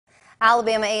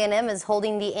Alabama A&M is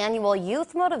holding the annual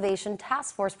Youth Motivation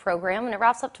Task Force program, and it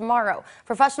wraps up tomorrow.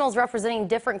 Professionals representing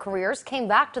different careers came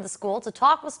back to the school to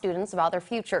talk with students about their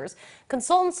futures.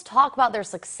 Consultants talk about their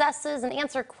successes and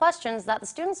answer questions that the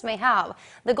students may have.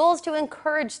 The goal is to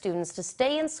encourage students to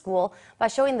stay in school by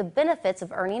showing the benefits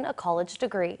of earning a college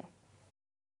degree.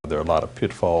 There are a lot of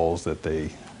pitfalls that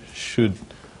they should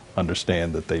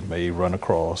understand that they may run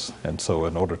across, and so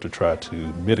in order to try to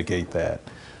mitigate that,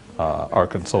 our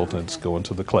consultants go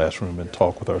into the classroom and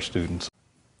talk with our students.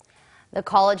 The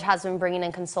college has been bringing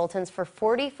in consultants for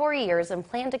 44 years and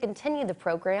plan to continue the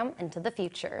program into the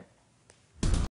future.